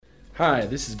Hi,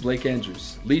 this is Blake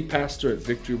Andrews, lead pastor at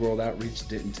Victory World Outreach,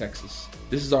 Denton, Texas.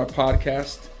 This is our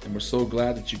podcast, and we're so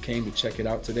glad that you came to check it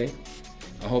out today.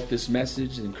 I hope this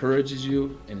message encourages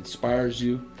you and inspires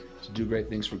you to do great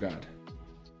things for God.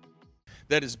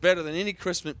 That is better than any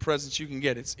Christmas presents you can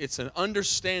get. It's an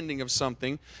understanding of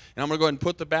something. And I'm going to go ahead and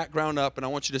put the background up, and I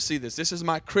want you to see this. This is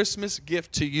my Christmas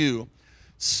gift to you.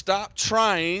 Stop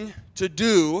trying to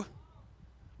do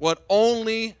what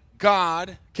only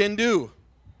God can do.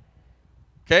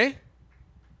 Okay?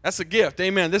 That's a gift.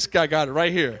 Amen. This guy got it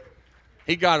right here.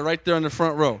 He got it right there in the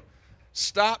front row.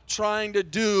 Stop trying to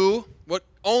do what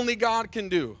only God can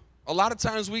do. A lot of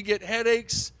times we get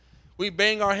headaches. We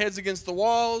bang our heads against the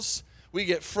walls. We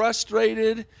get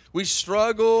frustrated. We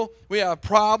struggle. We have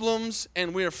problems.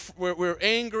 And we're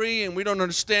angry. And we don't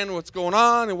understand what's going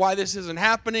on and why this isn't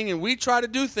happening. And we try to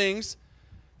do things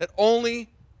that only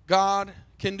God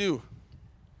can do.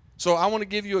 So I want to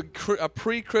give you a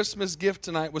pre-Christmas gift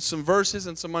tonight with some verses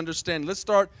and some understanding. Let's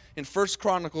start in 1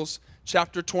 Chronicles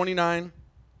chapter 29,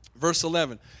 verse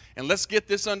 11. And let's get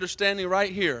this understanding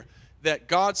right here that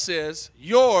God says,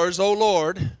 yours, O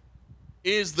Lord,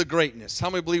 is the greatness.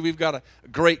 How many believe we've got a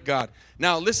great God?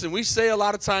 Now listen, we say a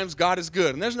lot of times God is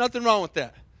good, and there's nothing wrong with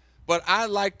that. But I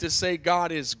like to say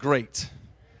God is great.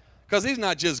 Because he's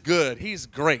not just good, he's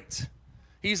great.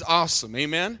 He's awesome,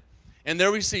 amen? And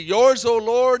there we see, yours, O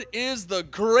Lord, is the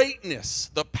greatness,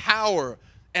 the power,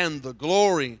 and the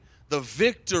glory, the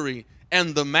victory,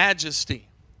 and the majesty.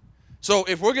 So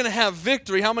if we're going to have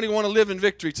victory, how many want to live in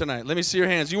victory tonight? Let me see your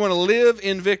hands. You want to live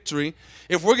in victory.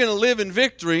 If we're going to live in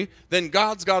victory, then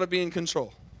God's got to be in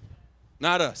control,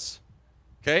 not us.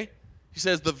 Okay? He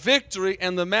says, the victory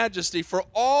and the majesty for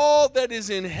all that is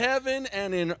in heaven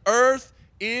and in earth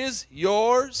is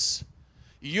yours.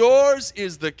 Yours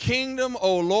is the kingdom,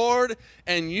 O Lord,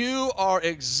 and you are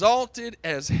exalted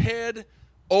as head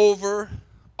over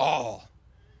all.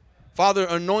 Father,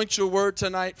 anoint your word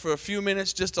tonight for a few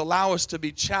minutes. Just allow us to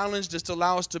be challenged. Just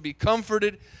allow us to be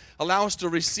comforted. Allow us to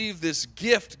receive this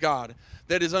gift, God,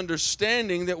 that is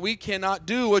understanding that we cannot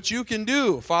do what you can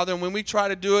do. Father, and when we try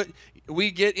to do it,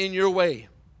 we get in your way.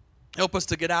 Help us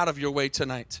to get out of your way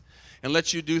tonight and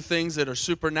let you do things that are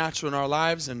supernatural in our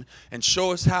lives and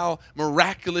show us how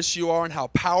miraculous you are and how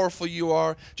powerful you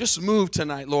are. Just move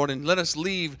tonight, Lord, and let us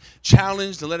leave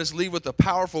challenged and let us leave with a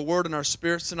powerful word in our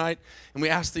spirits tonight. And we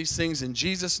ask these things in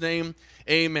Jesus' name,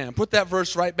 amen. Put that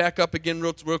verse right back up again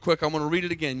real quick. I'm going to read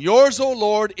it again. Yours, O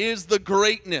Lord, is the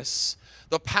greatness,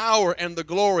 the power and the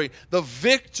glory, the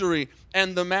victory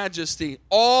and the majesty.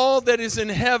 All that is in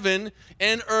heaven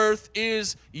and earth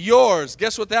is yours.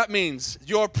 Guess what that means?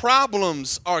 Your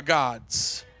problems are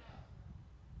God's.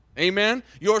 Amen?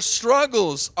 Your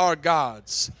struggles are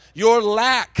God's. Your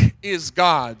lack is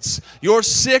God's. Your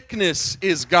sickness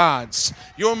is God's.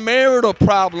 Your marital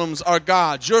problems are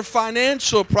God's. Your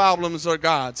financial problems are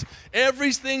God's.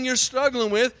 Everything you're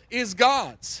struggling with is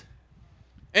God's.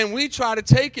 And we try to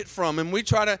take it from him. We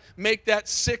try to make that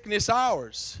sickness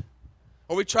ours.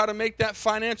 Or we try to make that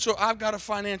I've got a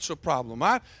financial problem.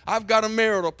 I've got a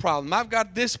marital problem. I've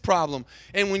got this problem.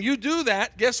 And when you do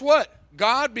that, guess what?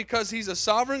 God, because he's a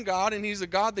sovereign God and he's a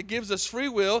God that gives us free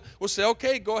will say,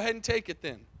 okay, go ahead and take it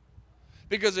then.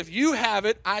 Because if you have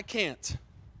it, I can't.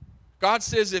 God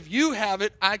says, if you have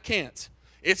it, I can't.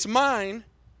 It's mine,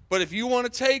 but if you want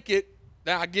to take it,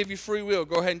 now I give you free will.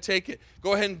 Go ahead and take it.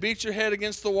 Go ahead and beat your head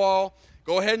against the wall.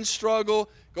 Go ahead and struggle.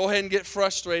 Go ahead and get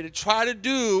frustrated. Try to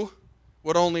do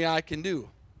what only I can do.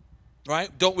 Right?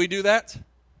 Don't we do that?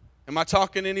 Am I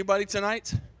talking to anybody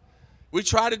tonight? We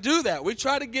try to do that. We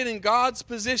try to get in God's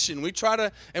position.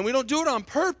 And we don't do it on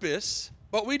purpose,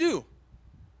 but we do.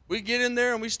 We get in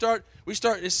there and we start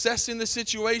assessing the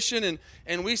situation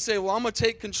and we say, well, I'm going to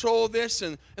take control of this.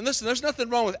 And listen, there's nothing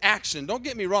wrong with action. Don't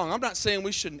get me wrong. I'm not saying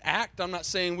we shouldn't act. I'm not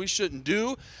saying we shouldn't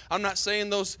do. I'm not saying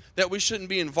that we shouldn't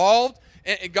be involved.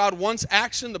 And God wants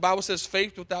action. The Bible says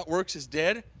faith without works is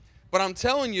dead. But I'm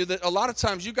telling you that a lot of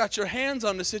times you got your hands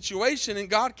on the situation and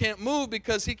God can't move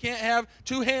because he can't have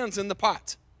two hands in the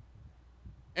pot.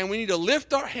 And we need to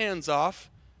lift our hands off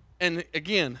and,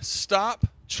 again, stop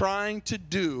trying to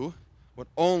do what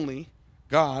only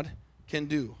God can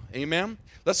do. Amen?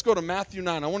 Let's go to Matthew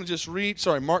 9.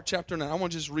 Mark chapter 9. I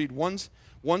want to just read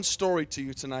one story to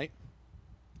you tonight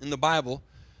in the Bible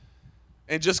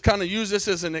and just kind of use this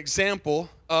as an example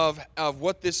of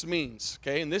what this means,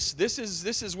 okay? And this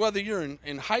is whether you're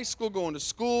in high school, going to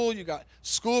school, you got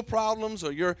school problems,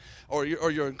 or you're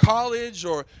in college,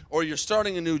 or you're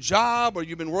starting a new job, or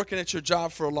you've been working at your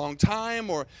job for a long time,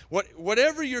 or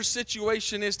whatever your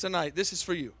situation is tonight, this is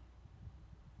for you.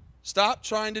 Stop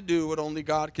trying to do what only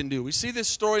God can do. We see this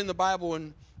story in the Bible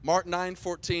in Mark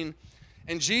 9:14.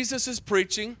 And Jesus is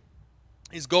preaching.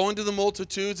 He's going to the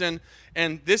multitudes, and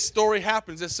this story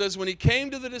happens. It says, when he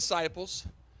came to the disciples,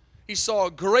 he saw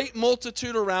a great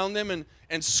multitude around them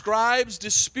and scribes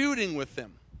disputing with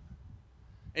them.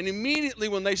 And immediately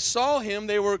when they saw him,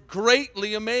 they were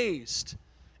greatly amazed.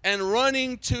 And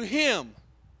running to him,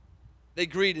 they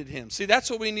greeted him. See, that's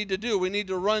what we need to do. We need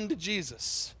to run to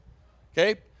Jesus.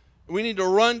 Okay? We need to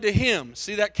run to him.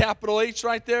 See that capital H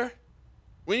right there?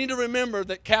 We need to remember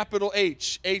that capital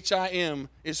H, H-I-M,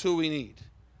 is who we need.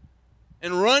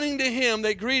 And running to him,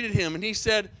 they greeted him. And he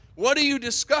said, what are you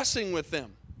discussing with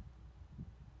them?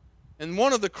 And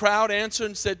one of the crowd answered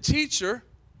and said, Teacher,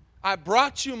 I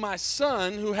brought you my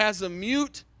son who has a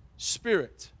mute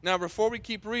spirit. Now, before we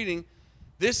keep reading,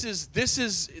 this is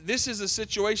a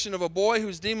situation of a boy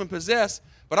who's demon-possessed,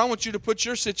 but I want you to put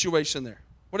your situation there,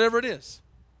 whatever it is.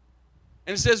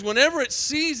 And it says, whenever it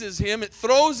seizes him, it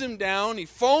throws him down, he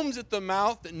foams at the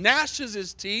mouth, it gnashes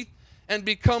his teeth, and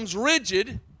becomes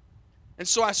rigid. And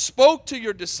so I spoke to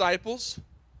your disciples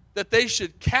that they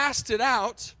should cast it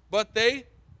out, but they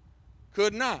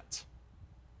could not.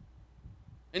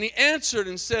 And he answered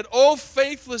and said, O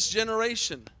faithless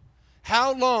generation,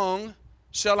 how long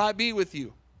shall I be with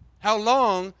you? How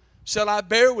long shall I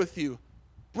bear with you?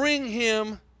 Bring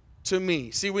him to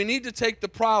me. See, we need to take the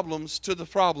problems to the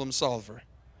problem solver.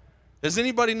 Does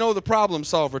anybody know the problem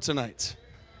solver tonight?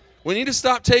 We need to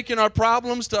stop taking our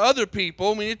problems to other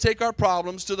people. We need to take our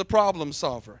problems to the problem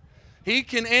solver. He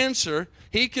can answer,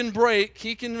 he can break,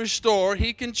 he can restore,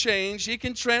 he can change, he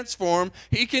can transform,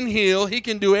 he can heal, he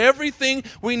can do everything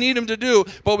we need him to do,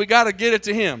 but we got to get it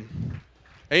to him.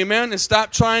 Amen? And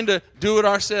stop trying to do it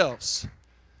ourselves.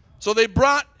 So they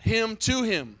brought him to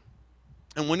him.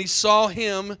 And when he saw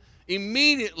him,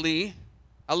 immediately,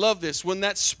 I love this, when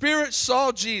that spirit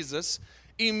saw Jesus,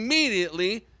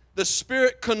 immediately the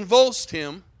spirit convulsed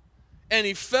him, and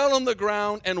he fell on the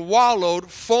ground and wallowed,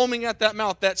 foaming at that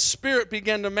mouth. That spirit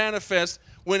began to manifest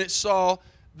when it saw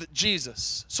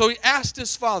Jesus. So he asked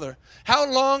his father, how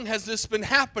long has this been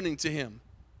happening to him?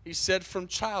 He said, from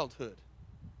childhood.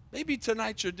 Maybe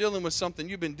tonight you're dealing with something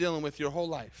you've been dealing with your whole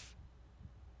life.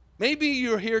 Maybe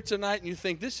you're here tonight and you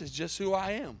think, this is just who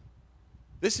I am.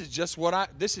 This is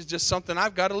just something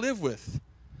I've got to live with.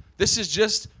 This is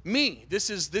just me.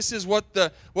 This is what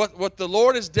the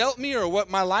Lord has dealt me, or what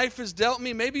my life has dealt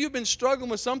me. Maybe you've been struggling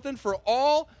with something for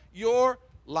all your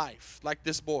life, like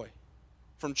this boy,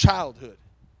 from childhood.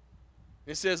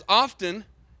 It says, often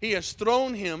he has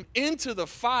thrown him into the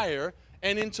fire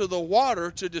and into the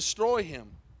water to destroy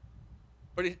him.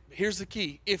 But here's the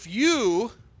key. If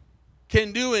you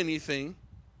can do anything,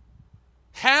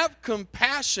 have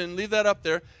compassion, leave that up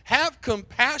there, have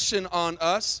compassion on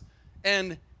us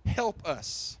and help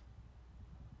us.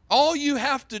 All you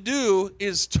have to do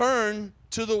is turn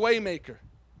to the waymaker.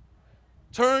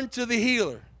 Turn to the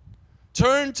healer.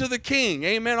 Turn to the king.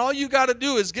 Amen. All you got to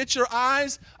do is get your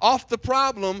eyes off the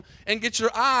problem and get your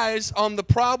eyes on the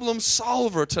problem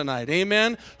solver tonight.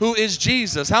 Amen. Who is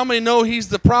Jesus. How many know he's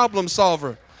the problem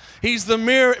solver? He's the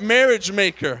marriage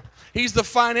maker. He's the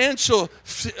financial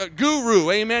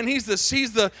guru. Amen. He's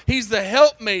the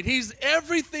helpmate. He's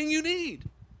everything you need.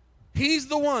 He's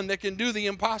the one that can do the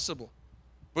impossible.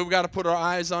 But we've got to put our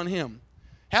eyes on him.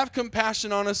 Have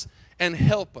compassion on us and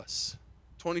help us.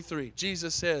 23.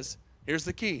 Jesus says, here's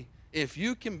the key. If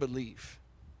you can believe.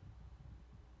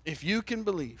 If you can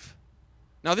believe.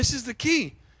 Now this is the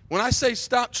key. When I say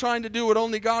stop trying to do what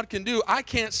only God can do, I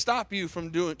can't stop you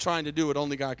from trying to do what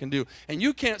only God can do. And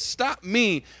you can't stop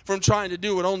me from trying to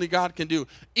do what only God can do.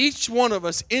 Each one of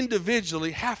us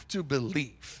individually have to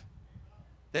believe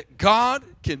that God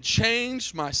can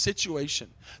change my situation,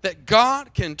 that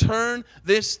God can turn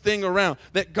this thing around,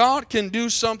 that God can do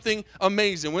something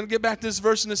amazing. We're going to get back to this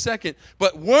verse in a second.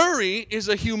 But worry is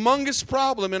a humongous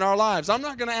problem in our lives. I'm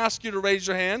not going to ask you to raise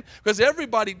your hand because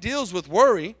everybody deals with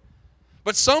worry.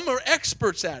 But some are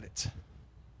experts at it.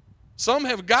 Some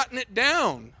have gotten it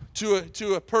down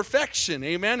to a perfection,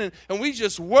 amen? And we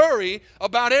just worry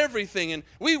about everything. And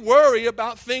we worry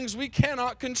about things we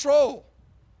cannot control.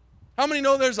 How many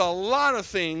know there's a lot of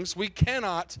things we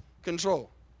cannot control?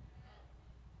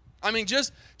 I mean,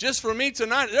 just for me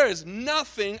tonight, there is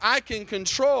nothing I can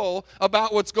control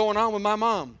about what's going on with my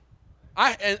mom.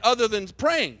 And other than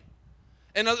praying.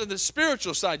 And other than the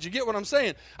spiritual side, you get what I'm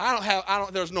saying?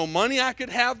 There's no money I could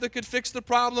have that could fix the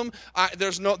problem.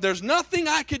 There's nothing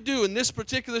I could do in this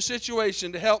particular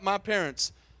situation to help my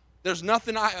parents. There's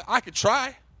nothing I could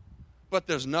try, but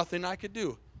there's nothing I could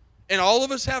do. And all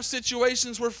of us have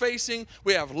situations we're facing.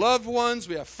 We have loved ones.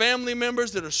 We have family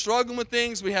members that are struggling with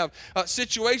things. We have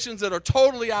situations that are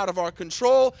totally out of our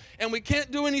control, and we can't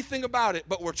do anything about it,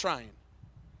 but we're trying.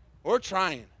 We're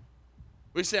trying.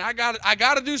 We say, I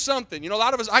got to do something. You know, a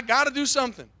lot of us, I got to do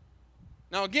something.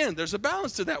 Now, again, there's a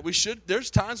balance to that. There's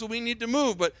times when we need to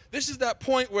move, but this is that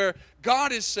point where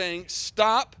God is saying,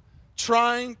 stop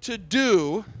trying to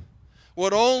do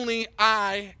what only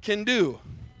I can do.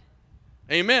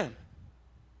 Amen.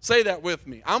 Say that with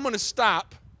me. I'm going to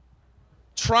stop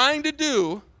trying to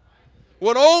do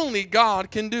what only God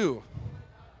can do.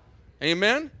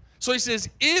 Amen. So he says,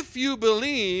 if you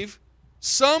believe,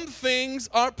 some things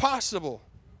are possible.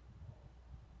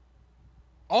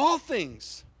 All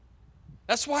things.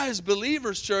 That's why as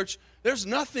believers, church, there's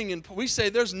nothing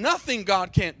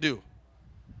God can't do.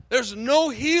 There's no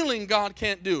healing God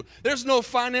can't do. There's no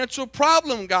financial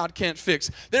problem God can't fix.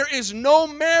 There is no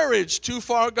marriage too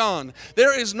far gone.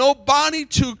 There is no body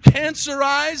too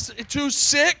cancerized, too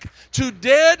sick, too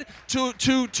dead,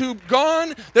 too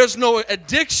gone. There's no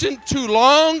addiction too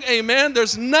long. Amen.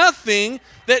 There's nothing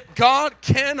that God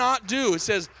cannot do. It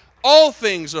says all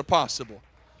things are possible.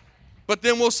 But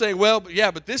then we'll say, well,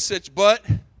 yeah, but this such, but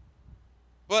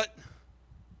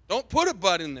don't put a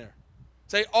but in there.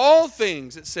 Say all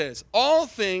things, it says. All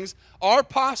things are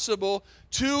possible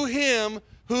to him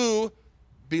who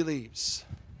believes.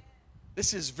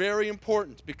 This is very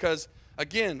important because,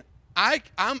 again, I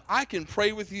can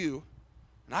pray with you,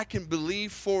 and I can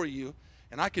believe for you,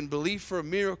 and I can believe for a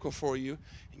miracle for you,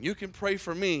 and you can pray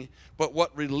for me. But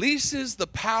what releases the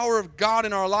power of God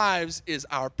in our lives is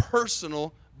our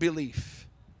personal belief.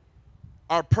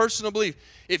 Our personal belief.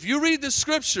 If you read the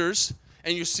scriptures,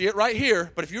 and you see it right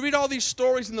here, but if you read all these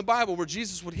stories in the Bible where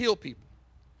Jesus would heal people,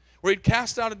 where he'd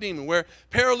cast out a demon, where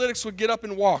paralytics would get up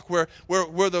and walk, where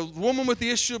the woman with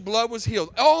the issue of blood was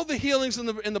healed, all the healings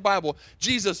in the Bible,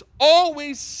 Jesus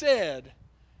always said,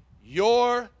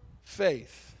 your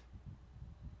faith.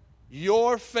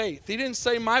 Your faith. He didn't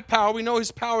say my power. We know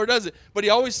his power does it. But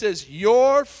he always says,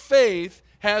 your faith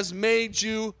has made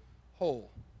you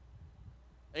whole.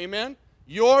 Amen?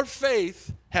 Your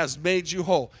faith has made you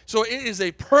whole. So it is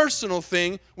a personal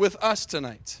thing with us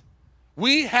tonight.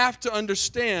 We have to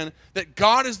understand that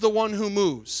God is the one who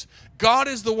moves. God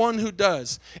is the one who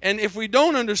does. And if we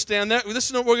don't understand that, this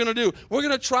is what we're going to do. We're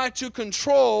going to try to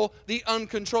control the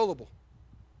uncontrollable.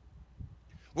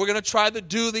 We're going to try to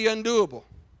do the undoable.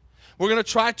 We're going to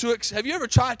try to, have you ever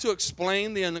tried to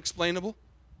explain the unexplainable?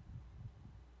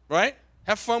 Right?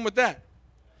 Have fun with that.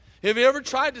 Have you ever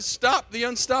tried to stop the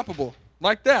unstoppable?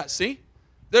 Like that, see?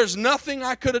 There's nothing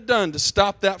I could have done to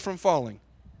stop that from falling.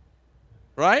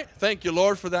 Right? Thank you,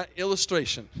 Lord, for that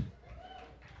illustration.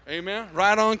 Amen.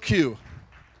 Right on cue.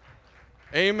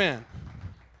 Amen.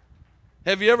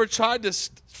 Have you ever tried to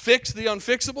fix the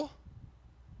unfixable?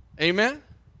 Amen.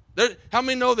 How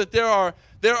many know that there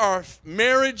are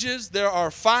marriages, there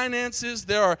are finances,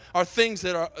 there are things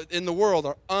that are in the world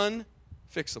are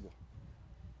unfixable?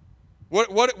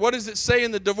 What does it say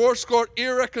in the divorce court?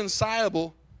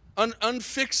 Irreconcilable,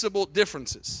 unfixable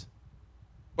differences.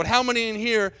 But how many in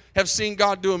here have seen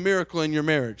God do a miracle in your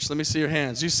marriage? Let me see your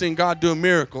hands. You've seen God do a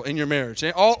miracle in your marriage.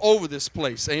 All over this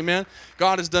place. Amen.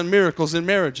 God has done miracles in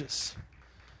marriages.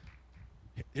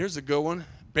 Here's a good one.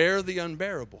 Bear the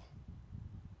unbearable.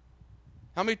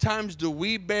 How many times do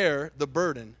we bear the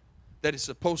burden that is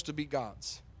supposed to be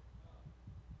God's?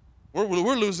 We're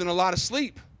losing a lot of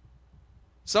sleep.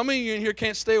 Some of you in here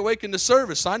can't stay awake in the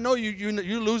service. I know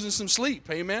you're losing some sleep.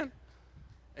 Amen.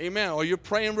 Amen. Or you're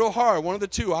praying real hard. One of the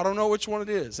two. I don't know which one it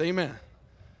is. Amen.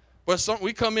 But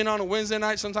we come in on a Wednesday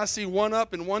night. Sometimes I see one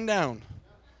up and one down.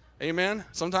 Amen.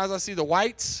 Sometimes I see the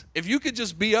whites. If you could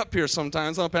just be up here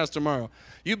sometimes, Pastor Morrow,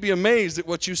 you'd be amazed at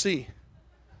what you see.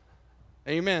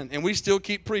 Amen. And we still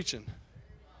keep preaching.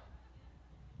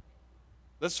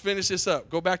 Let's finish this up.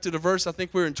 Go back to the verse. I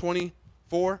think we're in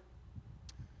 24.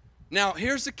 Now,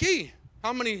 here's the key.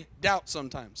 How many doubt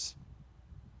sometimes?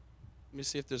 Let me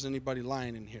see if there's anybody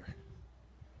lying in here.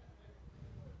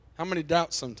 How many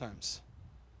doubt sometimes?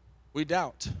 We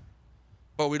doubt.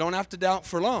 But we don't have to doubt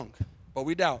for long. But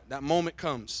we doubt. That moment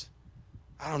comes.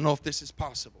 I don't know if this is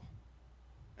possible.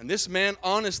 And this man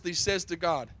honestly says to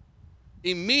God,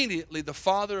 immediately the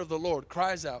father of the Lord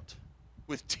cries out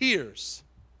with tears.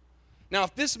 Now,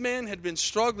 if this man had been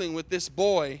struggling with this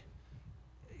boy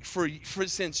for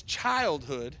since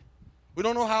childhood, we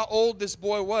don't know how old this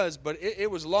boy was, but it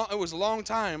was a long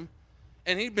time,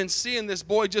 and he'd been seeing this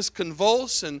boy just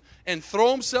convulse and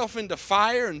throw himself into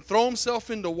fire and throw himself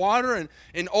into water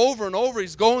and over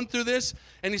he's going through this,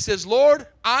 and he says, Lord,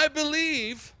 I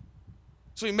believe.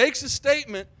 So he makes a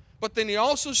statement, but then he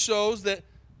also shows that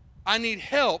I need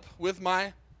help with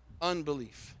my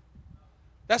unbelief.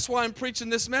 That's why I'm preaching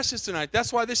this message tonight.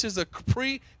 That's why this is a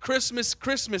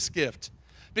Christmas gift.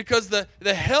 Because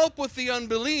the help with the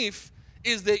unbelief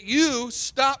is that you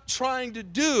stop trying to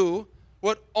do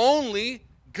what only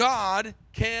God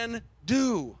can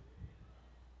do.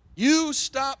 You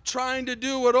stop trying to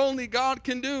do what only God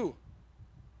can do.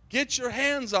 Get your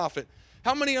hands off it.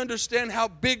 How many understand how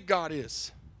big God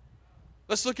is?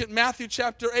 Let's look at Matthew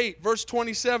chapter 8, verse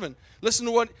 27. Listen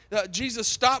to what Jesus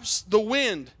stops the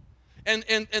wind. And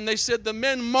they said, the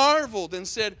men marveled and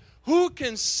said, how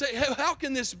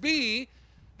can this be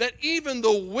that even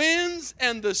the winds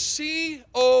and the sea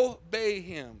obey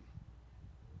him?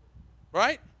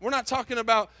 Right? We're not talking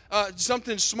about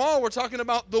something small. We're talking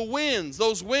about the winds,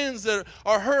 those winds that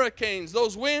are hurricanes,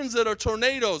 those winds that are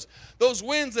tornadoes, those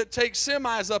winds that take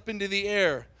semis up into the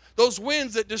air, those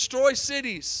winds that destroy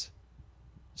cities.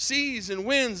 Seas and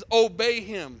winds obey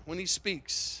him when he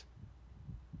speaks.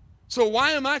 So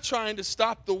why am I trying to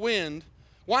stop the wind?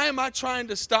 Why am I trying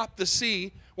to stop the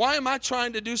sea? Why am I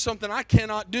trying to do something I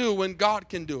cannot do when God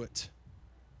can do it?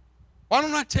 Why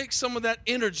don't I take some of that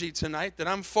energy tonight that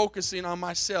I'm focusing on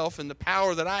myself and the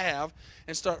power that I have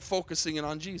and start focusing it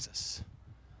on Jesus?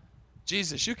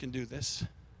 Jesus, you can do this.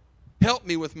 Help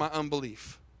me with my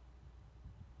unbelief.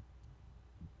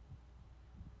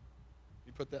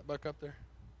 You put that back up there?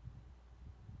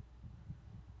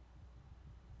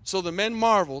 So the men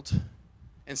marveled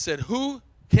and said, who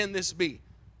can this be?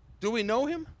 Do we know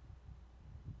him?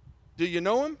 Do you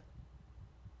know him?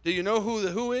 Do you know who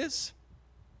the who is?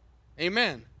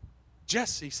 Amen.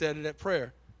 Jesse said it at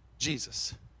prayer.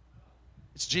 Jesus.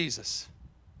 It's Jesus.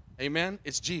 Amen.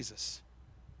 It's Jesus.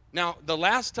 Now, the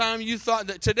last time you thought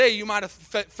that today you might have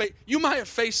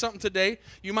faced something today.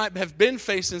 You might have been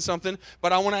facing something,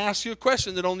 but I want to ask you a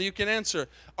question that only you can answer.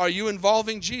 Are you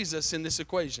involving Jesus in this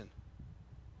equation?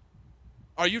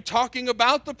 Are you talking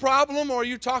about the problem, or are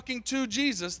you talking to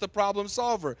Jesus, the problem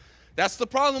solver? That's the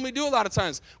problem we do a lot of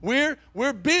times. We're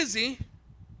busy,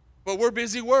 but we're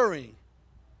busy worrying.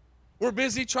 We're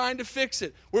busy trying to fix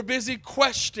it. We're busy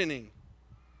questioning.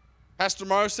 Pastor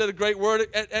Mario said a great word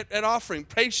at offering,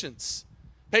 patience.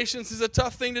 Patience is a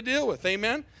tough thing to deal with,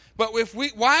 amen? But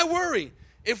why worry?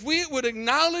 If we would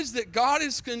acknowledge that God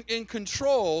is in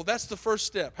control, that's the first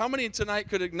step. How many tonight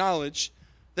could acknowledge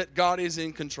that God is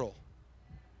in control?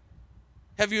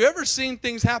 Have you ever seen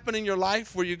things happen in your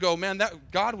life where you go, man,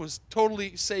 that God was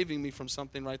totally saving me from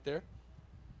something right there?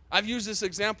 I've used this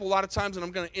example a lot of times, and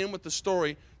I'm going to end with the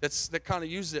story that kind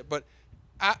of uses it. But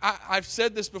I've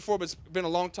said this before, but it's been a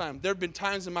long time. There have been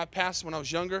times in my past when I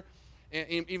was younger,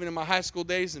 and even in my high school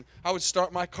days, and I would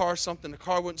start my car, the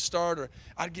car wouldn't start, or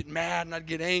I'd get mad, and I'd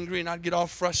get angry, and I'd get all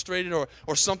frustrated,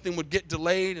 or something would get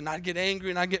delayed, and I'd get angry,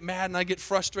 and I'd get mad, and I'd get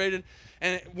frustrated.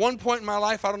 And at one point in my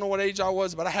life, I don't know what age I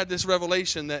was, but I had this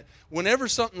revelation that whenever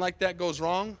something like that goes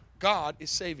wrong, God is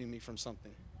saving me from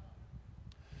something.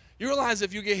 You realize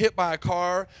if you get hit by a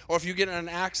car, or if you get in an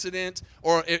accident,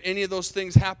 or if any of those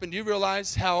things happen, do you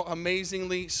realize how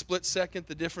amazingly split second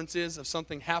the difference is of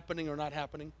something happening or not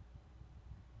happening?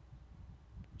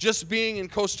 Just being in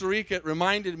Costa Rica, it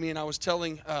reminded me, and I was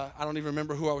telling, I don't even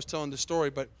remember who I was telling the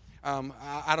story, but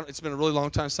it's been a really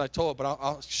long time since I told it, but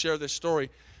I'll share this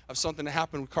story of something that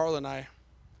happened with Carla and I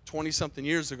 20-something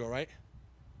years ago, right?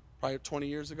 Probably 20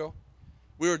 years ago.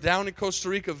 We were down in Costa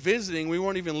Rica visiting. We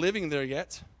weren't even living there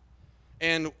yet.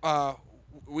 And I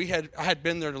had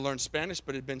been there to learn Spanish,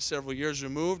 but it had been several years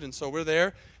removed, and so we're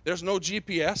there. There's no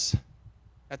GPS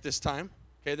at this time.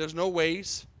 Okay, there's no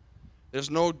Waze. There's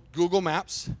no Google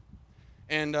Maps.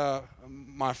 And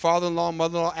my father-in-law and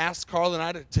mother-in-law asked Carla and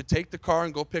I to take the car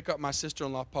and go pick up my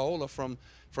sister-in-law, Paola, from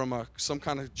some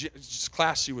kind of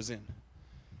class she was in.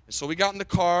 And so we got in the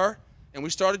car, and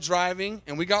we started driving,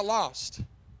 and we got lost.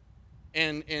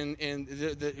 And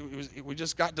we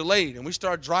just got delayed, and we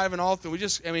started driving all through.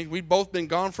 We'd both been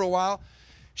gone for a while.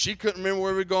 She couldn't remember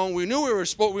where we were going. We knew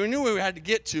we knew where we had to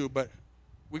get to, but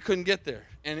we couldn't get there.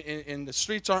 And the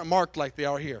streets aren't marked like they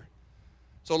are here.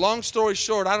 So long story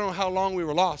short, I don't know how long we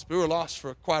were lost, but we were lost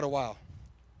for quite a while,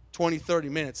 20, 30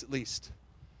 minutes at least.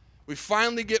 We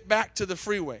finally get back to the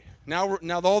freeway. Now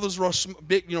all those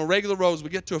big, regular roads, we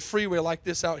get to a freeway like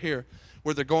this out here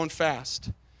where they're going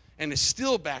fast. And it's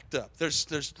still backed up.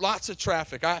 There's lots of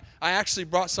traffic. I actually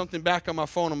brought something back on my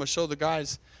phone. I'm going to show the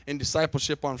guys in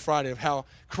discipleship on Friday of how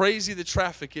crazy the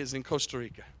traffic is in Costa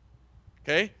Rica.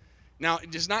 Okay? Now,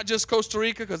 it's not just Costa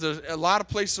Rica, because there's a lot of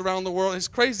places around the world. It's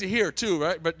crazy here too,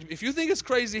 right? But if you think it's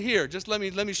crazy here, just let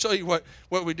me show you what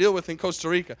we deal with in Costa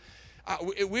Rica.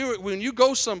 When you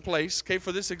go someplace, okay,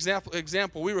 for this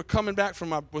example, we were coming back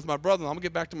with my brother-in-law. I'm going to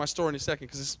get back to my story in a second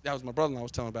because that was my brother-in-law I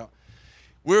was telling about.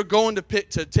 We were going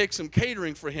to take some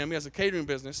catering for him. He has a catering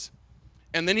business.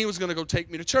 And then he was going to go take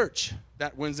me to church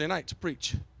that Wednesday night to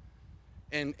preach.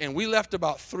 And we left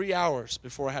about 3 hours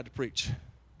before I had to preach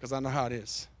because I know how it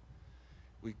is.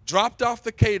 We dropped off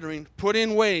the catering, put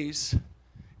in Waze.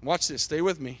 Watch this, stay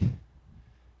with me.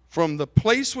 From the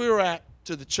place we were at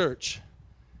to the church,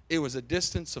 it was a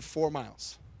distance of 4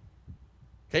 miles.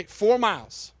 Okay, 4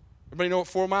 miles. Everybody know what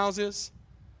 4 miles is?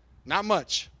 Not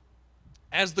much.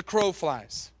 As the crow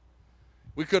flies.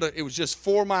 It was just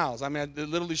 4 miles. I mean, it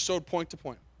literally showed point to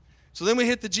point. So then we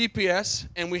hit the GPS,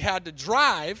 and we had to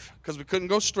drive, because we couldn't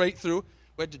go straight through,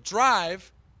 we had to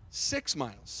drive 6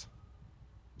 miles.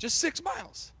 Just 6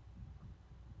 miles.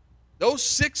 Those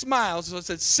 6 miles, so it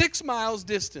said 6 miles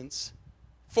distance,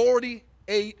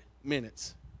 48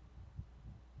 minutes.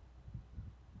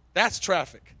 That's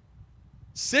traffic.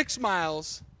 6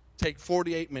 miles take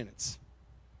 48 minutes.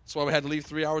 That's why we had to leave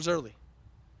 3 hours early.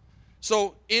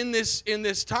 So in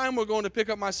this time we're going to pick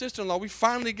up my sister-in-law, we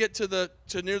finally get to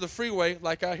near the freeway,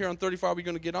 like out here on 35 we're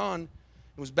going to get on.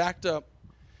 It was backed up.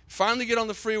 Finally get on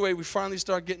the freeway, we finally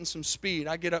start getting some speed.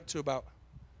 I get up to about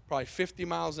probably 50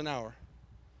 miles an hour.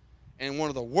 And one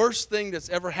of the worst things that's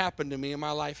ever happened to me in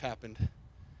my life happened.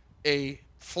 A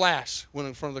flash went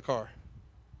in front of the car.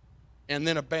 And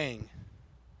then a bang.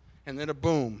 And then a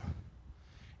boom.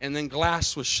 And then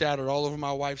glass was shattered all over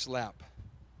my wife's lap.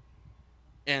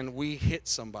 And we hit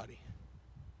somebody.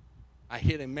 I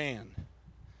hit a man.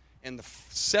 And the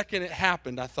second it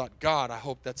happened, I thought, God, I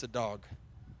hope that's a dog.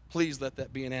 Please let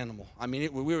that be an animal. I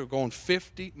mean, we were going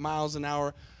 50 miles an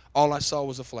hour. All I saw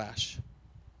was a flash.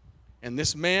 And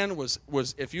this man was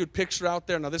if you would picture out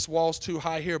there, now this wall's too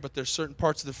high here, but there's certain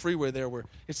parts of the freeway there where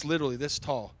it's literally this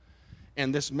tall.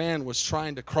 And this man was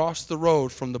trying to cross the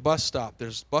road from the bus stop.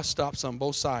 There's bus stops on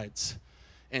both sides.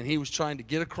 And he was trying to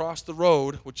get across the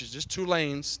road, which is just 2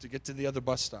 lanes, to get to the other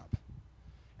bus stop.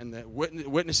 And the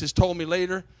witnesses told me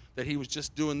later that he was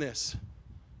just doing this.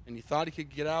 And he thought he could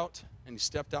get out, and he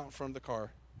stepped out in front of the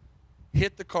car,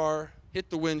 hit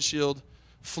the windshield,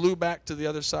 flew back to the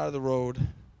other side of the road,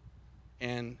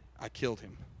 and I killed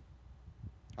him.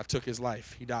 I took his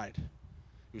life. He died.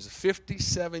 He was a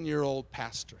 57-year-old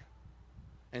pastor.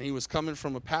 And he was coming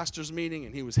from a pastor's meeting,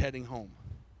 and he was heading home.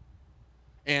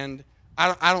 And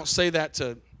I don't say that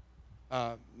to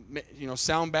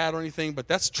sound bad or anything, but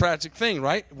that's a tragic thing,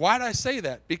 right? Why did I say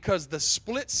that? Because the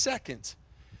split second,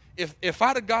 if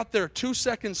I'd have got there 2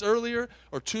 seconds earlier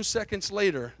or 2 seconds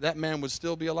later, that man would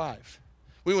still be alive.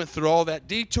 We went through all that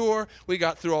detour, we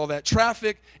got through all that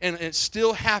traffic, and it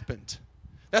still happened.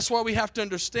 That's why we have to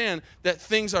understand that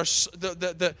things are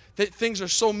things are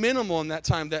so minimal in that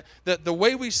time that the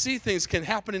way we see things can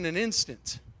happen in an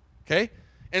instant. Okay?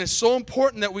 And it's so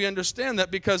important that we understand that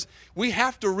because we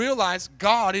have to realize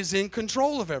God is in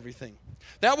control of everything.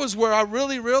 That was where I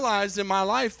really realized in my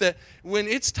life that when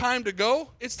it's time to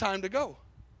go, it's time to go.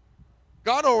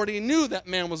 God already knew that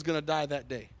man was going to die that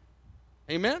day.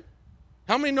 Amen?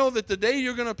 How many know that the day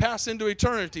you're going to pass into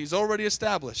eternity is already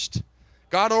established?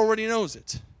 God already knows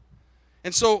it.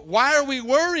 And so why are we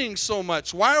worrying so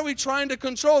much? Why are we trying to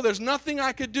control? There's nothing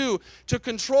I could do to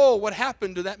control what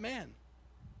happened to that man.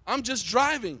 I'm just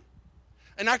driving.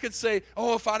 And I could say,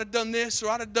 oh, if I'd have done this or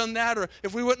I'd have done that or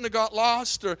if we wouldn't have got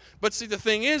lost. But see, the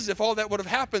thing is, if all that would have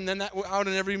happened, then I would have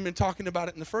never even been talking about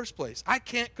it in the first place. I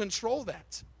can't control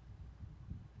that.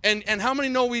 And how many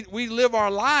know we live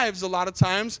our lives a lot of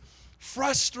times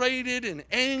frustrated and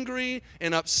angry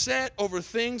and upset over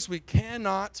things we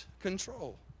cannot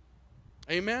control?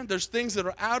 Amen? There's things that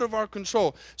are out of our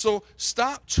control. So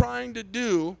stop trying to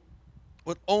do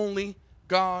what only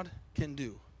God can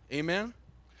do. Amen?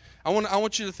 I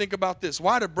want you to think about this.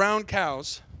 Why do brown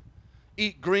cows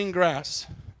eat green grass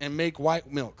and make white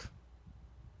milk?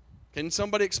 Can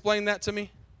somebody explain that to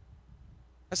me?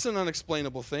 That's an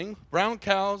unexplainable thing. Brown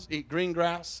cows eat green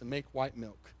grass and make white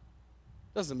milk.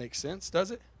 Doesn't make sense,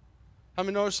 does it? How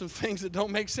many know there's some things that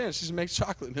don't make sense? Just makes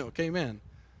chocolate milk. Amen.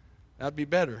 That'd be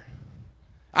better.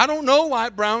 I don't know why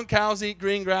brown cows eat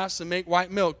green grass and make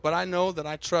white milk, but I know that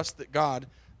I trust that God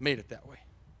made it that way.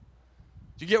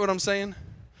 Do you get what I'm saying?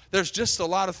 There's just a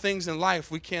lot of things in life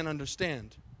we can't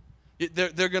understand.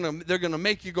 They're gonna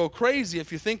make you go crazy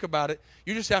if you think about it.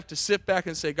 You just have to sit back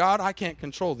and say, God, I can't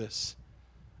control this.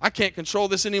 I can't control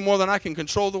this any more than I can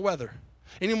control the weather.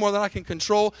 Any more than I can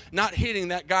control not hitting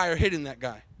that guy or hitting that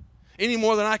guy. Any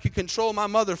more than I can control my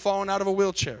mother falling out of a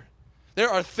wheelchair. There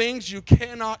are things you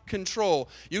cannot control.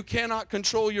 You cannot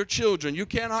control your children. You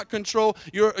cannot control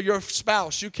your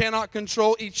spouse. You cannot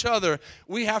control each other.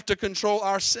 We have to control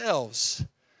ourselves.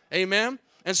 Amen?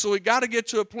 And so we got to get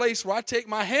to a place where I take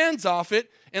my hands off it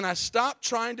and I stop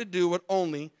trying to do what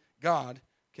only God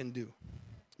can do.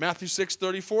 Matthew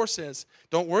 6:34 says,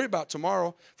 don't worry about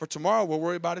tomorrow, for tomorrow will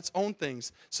worry about its own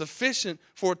things. Sufficient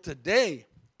for today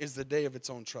is the day of its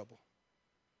own trouble.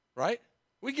 Right?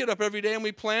 We get up every day and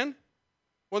we plan.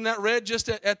 Wasn't that read just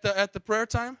at the prayer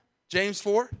time? James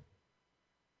 4.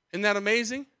 Isn't that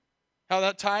amazing how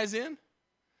that ties in?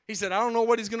 He said, I don't know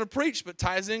what he's going to preach, but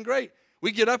ties in great.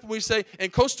 We get up and we say,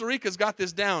 and Costa Rica's got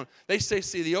this down. They say,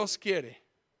 si Dios quiere,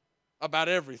 about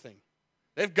everything.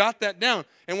 They've got that down.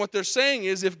 And what they're saying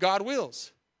is, if God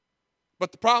wills.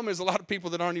 But the problem is a lot of people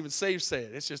that aren't even saved say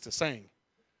it. It's just a saying.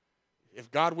 If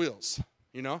God wills,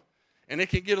 you know. And it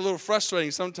can get a little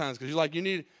frustrating sometimes because you're like,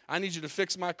 I need you to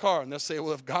fix my car. And they'll say,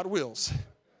 well, if God wills.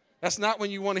 That's not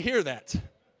when you want to hear that.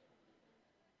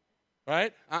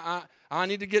 Right? I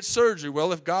need to get surgery.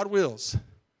 Well, if God wills.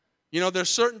 You know, there's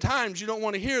certain times you don't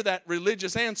want to hear that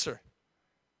religious answer.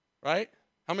 Right?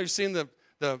 How many have seen the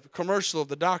commercial of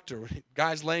the doctor?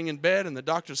 Guy's laying in bed and the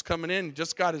doctor's coming in. He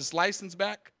just got his license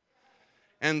back.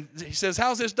 And he says,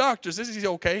 how's this doctor? Is he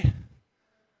okay?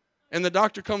 And the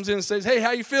doctor comes in and says, hey,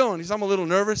 how you feeling? He says, I'm a little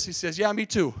nervous. He says, yeah, me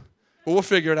too. But we'll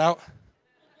figure it out.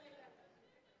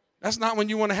 That's not when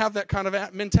you want to have that kind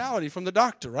of mentality from the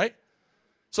doctor, right?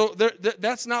 So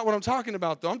that's not what I'm talking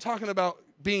about, though. I'm talking about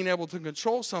being able to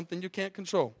control something you can't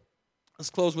control. Let's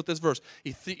close with this verse,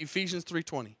 Ephesians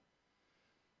 3:20.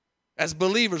 As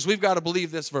believers, we've got to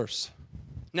believe this verse.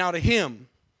 Now to him,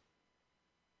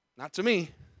 not to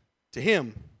me, to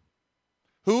him,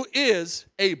 who is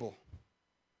able.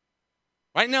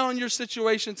 Right now in your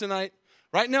situation tonight,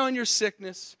 right now in your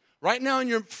sickness, right now in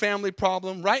your family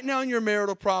problem, right now in your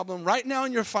marital problem, right now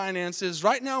in your finances,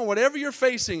 right now whatever you're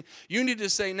facing, you need to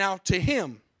say now to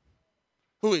him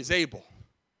who is able.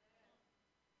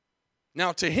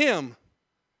 Now to him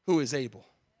who is able.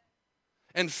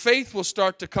 And faith will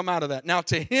start to come out of that. Now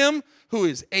to him who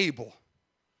is able.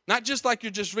 Not just like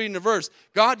you're just reading a verse.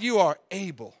 God, you are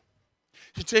able.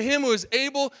 To him who is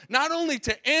able not only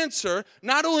to answer,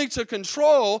 not only to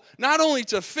control, not only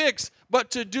to fix,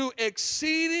 but to do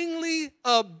exceedingly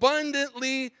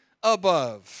abundantly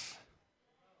above.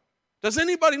 Does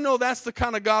anybody know that's the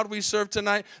kind of God we serve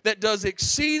tonight? That does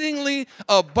exceedingly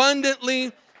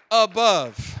abundantly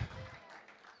above.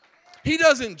 He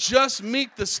doesn't just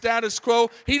meet the status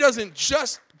quo. He doesn't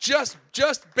just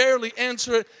barely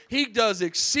answer it. He does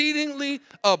exceedingly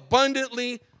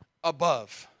abundantly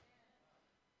above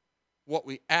what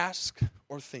we ask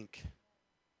or think.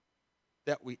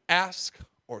 That we ask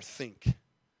or think.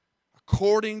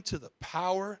 According to the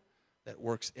power that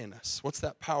works in us. What's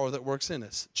that power that works in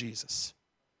us? Jesus.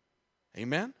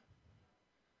 Amen?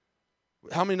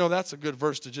 How many know that's a good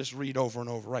verse to just read over and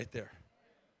over right there?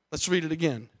 Let's read it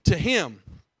again. To him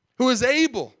who is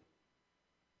able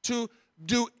to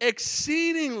do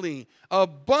exceedingly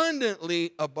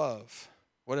abundantly above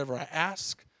whatever I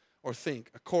ask or think,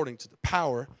 according to the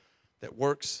power that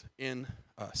works in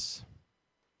us.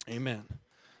 Amen.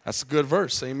 That's a good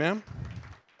verse. Amen.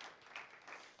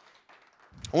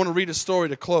 I want to read a story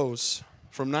to close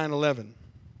from 9/11.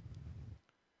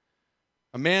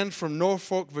 A man from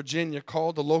Norfolk, Virginia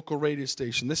called the local radio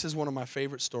station. This is one of my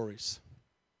favorite stories.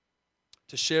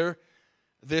 To share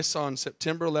this on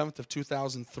September 11th of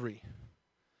 2003.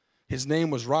 His name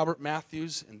was Robert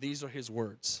Matthews, and these are his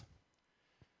words.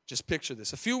 Just picture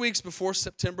this. A few weeks before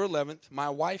September 11th, my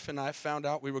wife and I found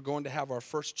out we were going to have our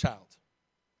first child.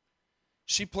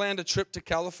 She planned a trip to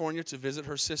California to visit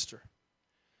her sister.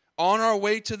 On our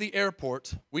way to the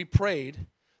airport, we prayed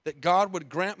that God would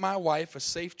grant my wife a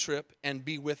safe trip and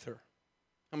be with her.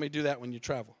 How many do that when you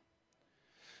travel?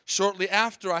 Shortly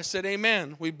after I said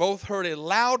amen, we both heard a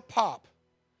loud pop,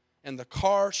 and the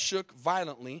car shook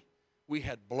violently. We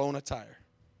had blown a tire.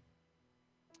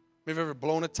 Have you ever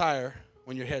blown a tire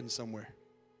when you're heading somewhere?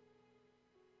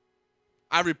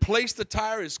 I replaced the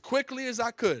tire as quickly as I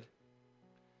could,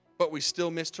 but we still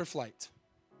missed her flight.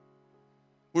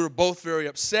 We were both very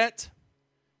upset.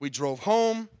 We drove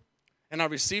home, and I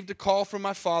received a call from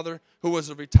my father, who was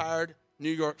a retired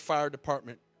New York Fire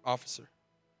Department officer.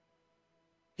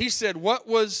 He said, "What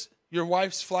was your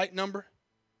wife's flight number?"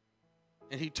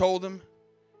 And he told him.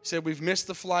 He said, "We've missed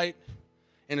the flight."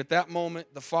 And at that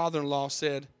moment, the father-in-law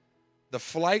said, "The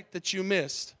flight that you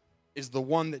missed is the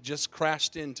one that just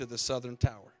crashed into the southern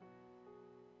tower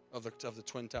of the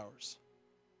Twin Towers."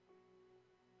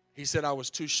 He said, "I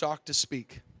was too shocked to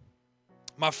speak."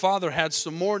 My father had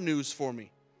some more news for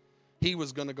me. he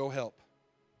was going to go help.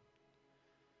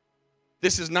 He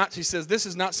says, this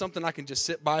is not something I can just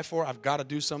sit by for. I've got to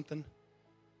do something.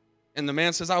 And the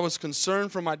man says, I was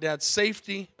concerned for my dad's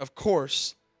safety, of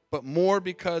course, but more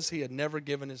because he had never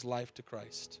given his life to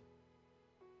Christ.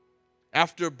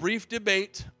 After a brief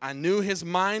debate, I knew his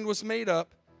mind was made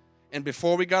up, and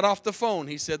before we got off the phone,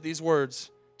 he said these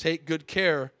words, "Take good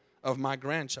care of my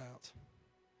grandchild."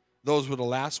 Those were the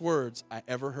last words I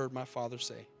ever heard my father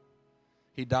say.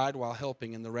 He died while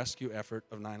helping in the rescue effort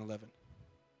of 9/11.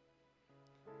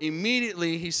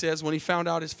 Immediately, he says, when he found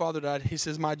out his father died, he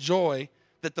says, my joy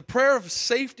that the prayer of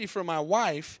safety for my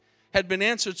wife had been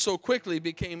answered so quickly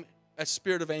became a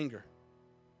spirit of anger.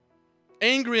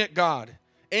 Angry at God,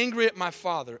 angry at my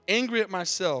father, angry at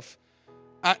myself.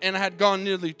 And I had gone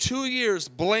nearly 2 years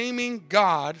blaming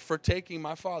God for taking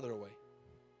my father away.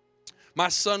 My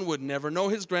son would never know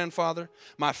his grandfather.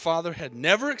 My father had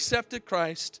never accepted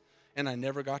Christ, and I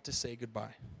never got to say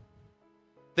goodbye.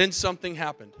 Then something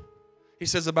happened. He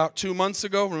says about 2 months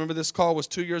ago, remember this call was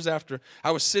 2 years after,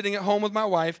 I was sitting at home with my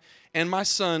wife and my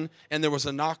son, and there was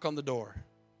a knock on the door.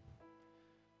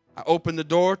 I opened the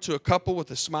door to a couple with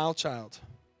a small child.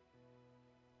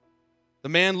 The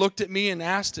man looked at me and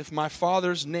asked if my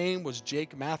father's name was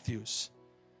Jake Matthews.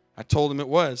 I told him it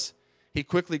was. He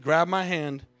quickly grabbed my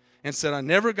hand and said, I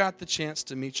never got the chance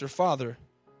to meet your father,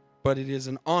 but it is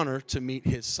an honor to meet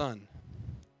his son.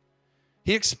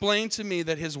 He explained to me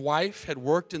that his wife had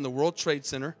worked in the World Trade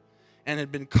Center and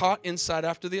had been caught inside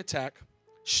after the attack.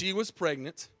 She was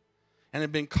pregnant and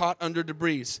had been caught under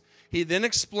debris. He then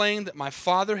explained that my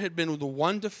father had been the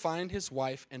one to find his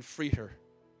wife and free her.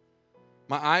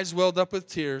 My eyes welled up with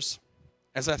tears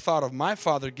as I thought of my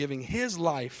father giving his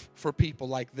life for people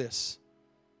like this.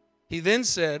 He then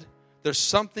said, there's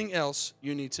something else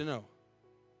you need to know.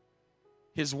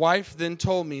 His wife then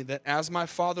told me that as my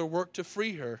father worked to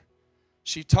free her,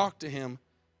 she talked to him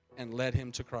and led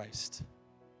him to Christ.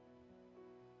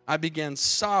 I began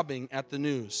sobbing at the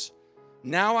news.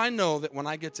 Now I know that when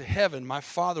I get to heaven, my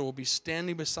father will be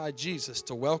standing beside Jesus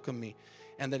to welcome me,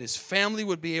 and that his family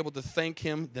would be able to thank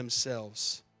him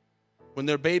themselves. When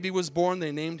their baby was born,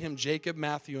 they named him Jacob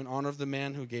Matthew in honor of the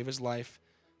man who gave his life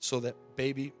so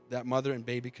that mother and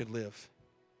baby could live.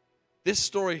 This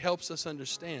story helps us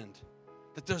understand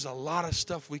that there's a lot of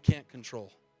stuff we can't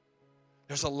control.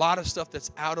 There's a lot of stuff that's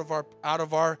out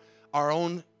of our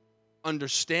own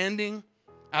understanding,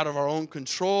 out of our own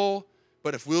control.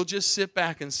 But if we'll just sit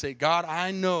back and say, God,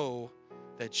 I know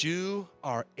that you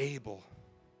are able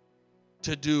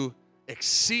to do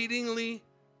exceedingly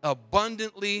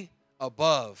abundantly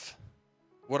above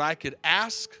what I could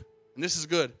ask, and this is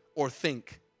good, or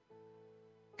think.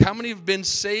 How many have been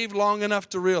saved long enough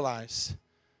to realize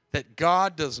that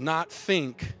God does not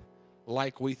think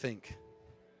like we think?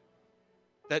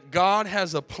 That God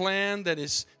has a plan that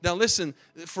is... Now listen,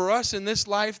 for us in this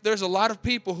life, there's a lot of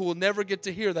people who will never get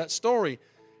to hear that story.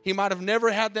 He might have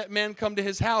never had that man come to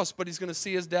his house, but he's going to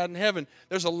see his dad in heaven.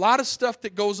 There's a lot of stuff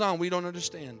that goes on we don't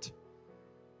understand.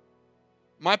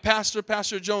 My pastor,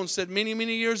 Pastor Jones, said many,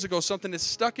 many years ago something that's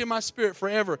stuck in my spirit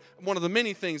forever. One of the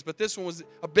many things, but this one was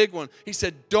a big one. He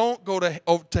said, don't go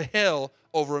to hell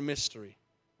over a mystery.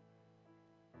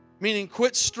 Meaning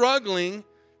quit struggling,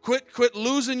 quit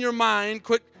losing your mind,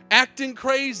 quit acting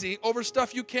crazy over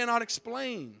stuff you cannot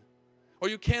explain or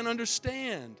you can't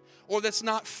understand or that's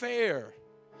not fair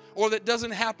or that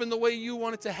doesn't happen the way you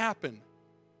want it to happen.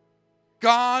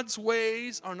 God's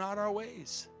ways are not our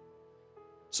ways.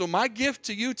 So my gift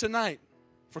to you tonight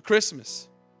for Christmas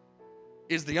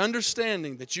is the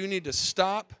understanding that you need to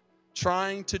stop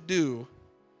trying to do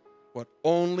what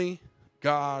only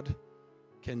God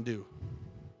can do.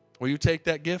 Will you take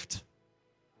that gift?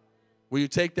 Will you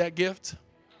take that gift?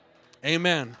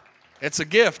 Amen. It's a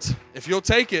gift. If you'll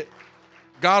take it,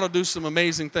 God will do some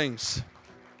amazing things.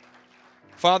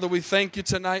 Father, we thank you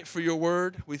tonight for your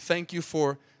word. We thank you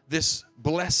for this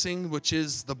blessing, which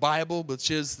is the Bible,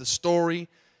 which is the story,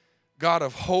 God,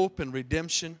 of hope and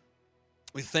redemption.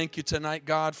 We thank you tonight,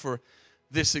 God, for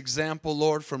this example,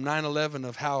 Lord, from 9/11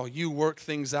 of how you work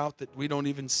things out that we don't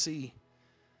even see.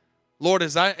 Lord,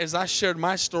 as I shared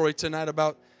my story tonight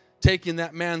about taking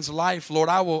that man's life, Lord,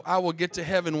 I will get to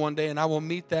heaven one day and I will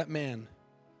meet that man.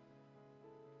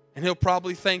 And he'll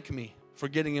probably thank me for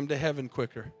getting him to heaven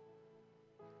quicker.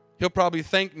 He'll probably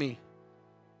thank me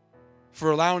for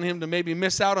allowing him to maybe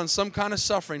miss out on some kind of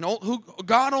suffering.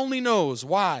 God only knows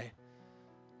why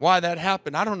that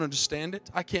happened. I don't understand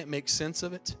it. I can't make sense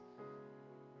of it.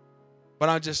 But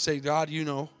I just say, God, you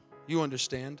know, you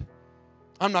understand.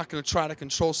 I'm not going to try to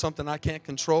control something I can't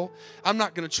control. I'm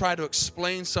not going to try to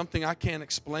explain something I can't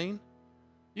explain.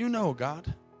 You know,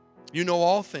 God. You know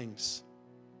all things.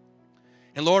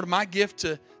 And Lord, my gift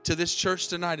to this church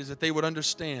tonight is that they would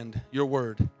understand your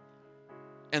word.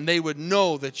 And they would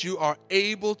know that you are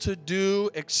able to do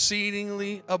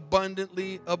exceedingly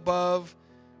abundantly above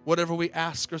whatever we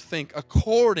ask or think,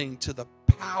 according to the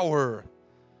power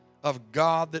of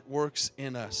God that works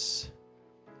in us.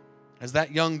 As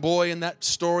that young boy in that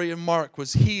story of Mark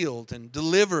was healed and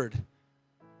delivered,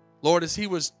 Lord, as he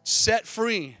was set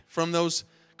free from those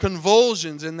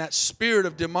convulsions and that spirit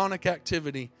of demonic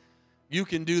activity, you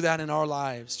can do that in our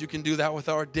lives. You can do that with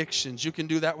our addictions. You can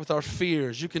do that with our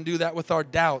fears. You can do that with our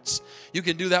doubts. You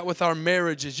can do that with our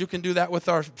marriages. You can do that with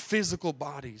our physical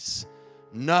bodies.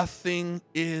 Nothing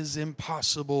is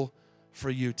impossible for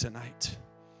you tonight.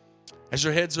 As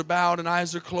your heads are bowed and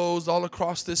eyes are closed all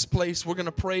across this place, we're going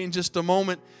to pray in just a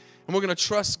moment. And we're going to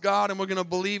trust God, and we're going to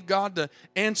believe God to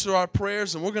answer our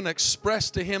prayers. And we're going to express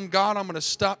to Him, God, I'm going to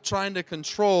stop trying to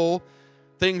control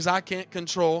things I can't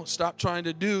control. Stop trying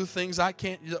to do things I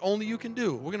can't, that only you can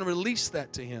do. We're going to release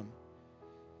that to Him.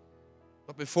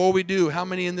 But before we do, how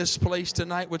many in this place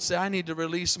tonight would say, I need to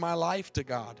release my life to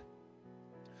God?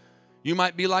 You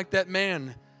might be like that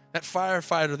man, that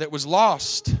firefighter that was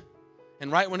lost.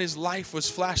 And right when his life was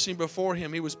flashing before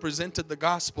him, he was presented the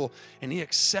gospel and he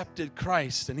accepted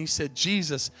Christ. And he said,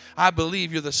 Jesus, I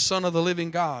believe you're the Son of the living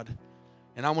God.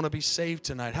 And I want to be saved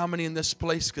tonight. How many in this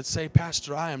place could say,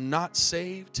 Pastor, I am not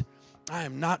saved. I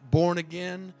am not born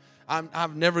again.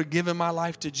 I've never given my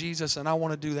life to Jesus, and I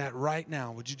want to do that right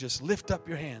now. Would you just lift up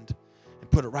your hand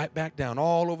and put it right back down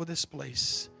all over this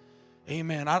place?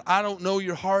 Amen. I don't know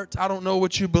your heart. I don't know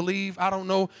what you believe. I don't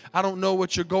know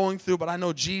what you're going through, but I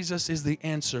know Jesus is the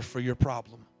answer for your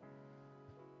problem.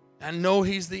 I know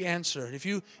He's the answer. If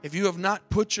you have not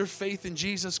put your faith in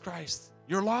Jesus Christ,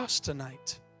 you're lost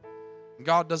tonight.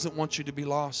 God doesn't want you to be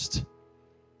lost.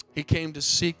 He came to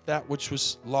seek that which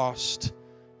was lost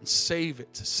and save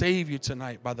it, to save you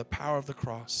tonight by the power of the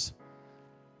cross.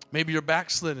 Maybe you're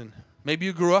backslidden. Maybe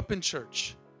you grew up in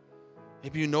church.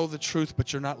 Maybe you know the truth,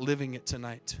 but you're not living it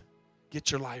tonight.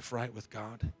 Get your life right with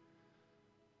God.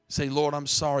 Say, Lord, I'm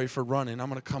sorry for running. I'm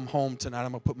going to come home tonight.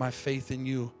 I'm going to put my faith in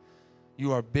you.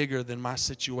 You are bigger than my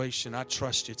situation. I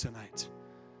trust you tonight.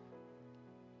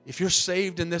 If you're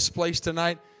saved in this place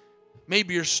tonight,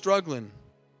 maybe you're struggling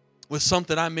with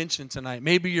something I mentioned tonight.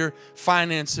 Maybe your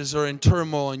finances are in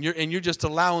turmoil and you're just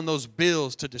allowing those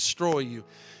bills to destroy you.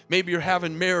 Maybe you're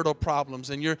having marital problems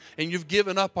and you've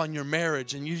given up on your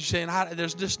marriage and you're saying,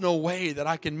 there's just no way that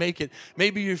I can make it.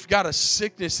 Maybe you've got a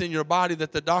sickness in your body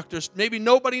that the doctors, maybe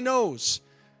nobody knows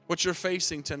what you're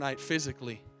facing tonight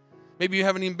physically. Maybe you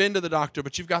haven't even been to the doctor,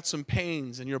 but you've got some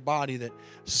pains in your body that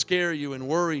scare you and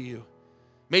worry you.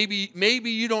 Maybe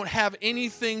you don't have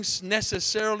anything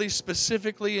necessarily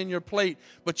specifically in your plate,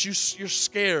 but you're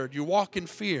scared. You walk in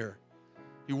fear.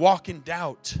 You walk in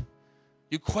doubt.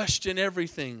 You question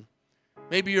everything.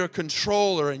 Maybe you're a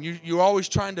controller and you're always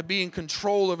trying to be in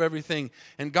control of everything.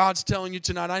 And God's telling you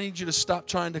tonight, I need you to stop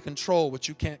trying to control what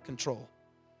you can't control.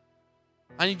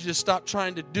 I need you to stop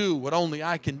trying to do what only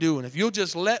I can do. And if you'll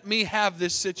just let me have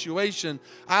this situation,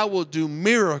 I will do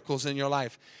miracles in your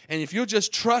life. And if you'll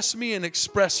just trust me and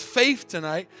express faith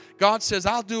tonight, God says,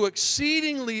 I'll do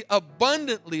exceedingly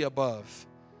abundantly above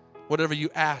whatever you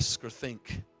ask or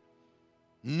think.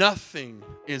 Nothing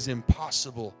is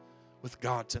impossible with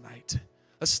God tonight.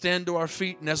 Let's stand to our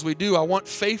feet. And as we do, I want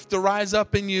faith to rise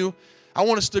up in you. I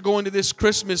want us to go into this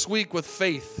Christmas week with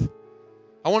faith.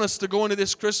 I want us to go into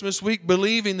this Christmas week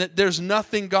believing that there's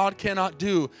nothing God cannot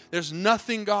do. There's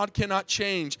nothing God cannot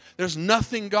change. There's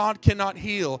nothing God cannot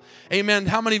heal. Amen.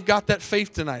 How many have got that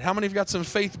faith tonight? How many have got some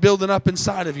faith building up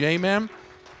inside of you? Amen.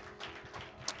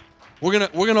 We're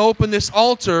gonna open this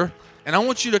altar, and I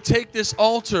want you to take this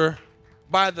altar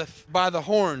by the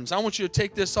horns. I want you to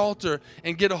take this altar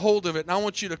and get a hold of it. And I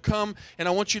want you to come and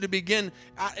I want you to begin.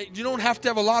 You don't have to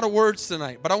have a lot of words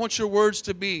tonight, but I want your words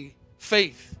to be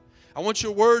faith. I want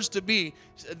your words to be,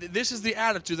 this is the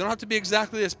attitude. They don't have to be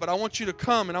exactly this, but I want you to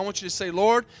come and I want you to say,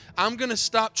 Lord, I'm going to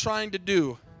stop trying to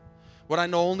do what I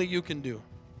know only you can do.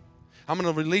 I'm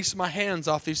going to release my hands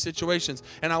off these situations.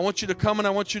 And I want you to come and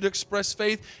I want you to express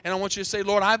faith. And I want you to say,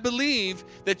 Lord, I believe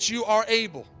that you are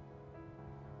able.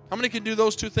 How many can do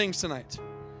those two things tonight?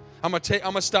 I'm going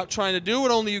to stop trying to do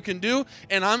what only you can do.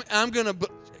 And I'm going to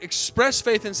express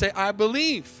faith and say, I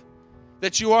believe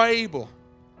that you are able.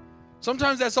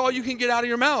 Sometimes that's all you can get out of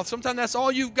your mouth. Sometimes that's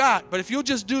all you've got. But if you'll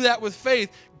just do that with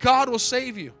faith, God will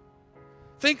save you.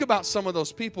 Think about some of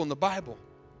those people in the Bible.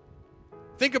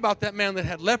 Think about that man that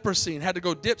had leprosy and had to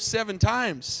go dip 7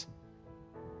 times.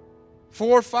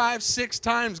 4, 5, 6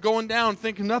 times going down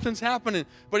thinking nothing's happening.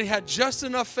 But he had just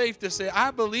enough faith to say,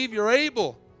 I believe you're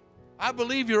able. I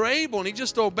believe you're able. And he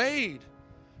just obeyed.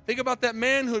 Think about that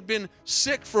man who had been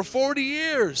sick for 40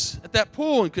 years at that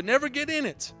pool and could never get in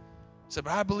it. He said,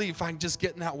 but I believe if I can just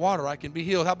get in that water, I can be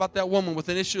healed. How about that woman with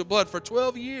an issue of blood for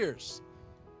 12 years?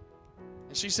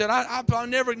 And she said, I've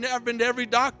never been to every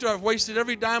doctor. I've wasted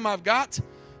every dime I've got.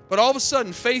 But all of a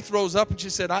sudden, faith rose up and she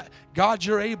said, God,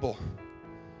 you're able.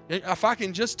 If I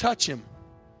can just touch him,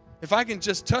 if I can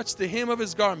just touch the hem of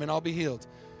his garment, I'll be healed.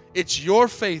 It's your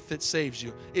faith that saves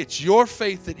you. It's your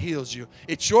faith that heals you.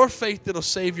 It's your faith that'll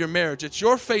save your marriage. It's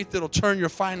your faith that'll turn your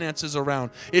finances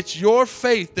around. It's your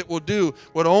faith that will do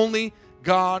what only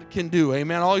God can do.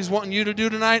 Amen. All he's wanting you to do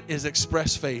tonight is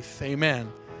express faith.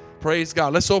 Amen. Praise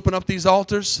God. Let's open up these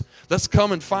altars. Let's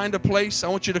come and find a place. I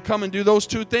want you to come and do those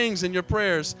 2 things in your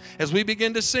prayers as we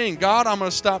begin to sing. God, I'm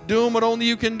going to stop doing what only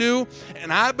you can do,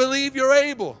 and I believe you're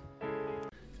able.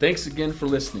 Thanks again for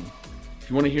listening. If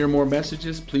you want to hear more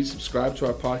messages, please subscribe to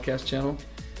our podcast channel.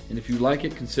 And if you like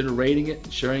it, consider rating it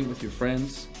and sharing it with your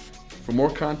friends. For more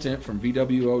content from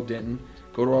VWO Denton,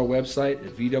 go to our website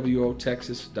at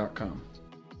VWOTexas.com.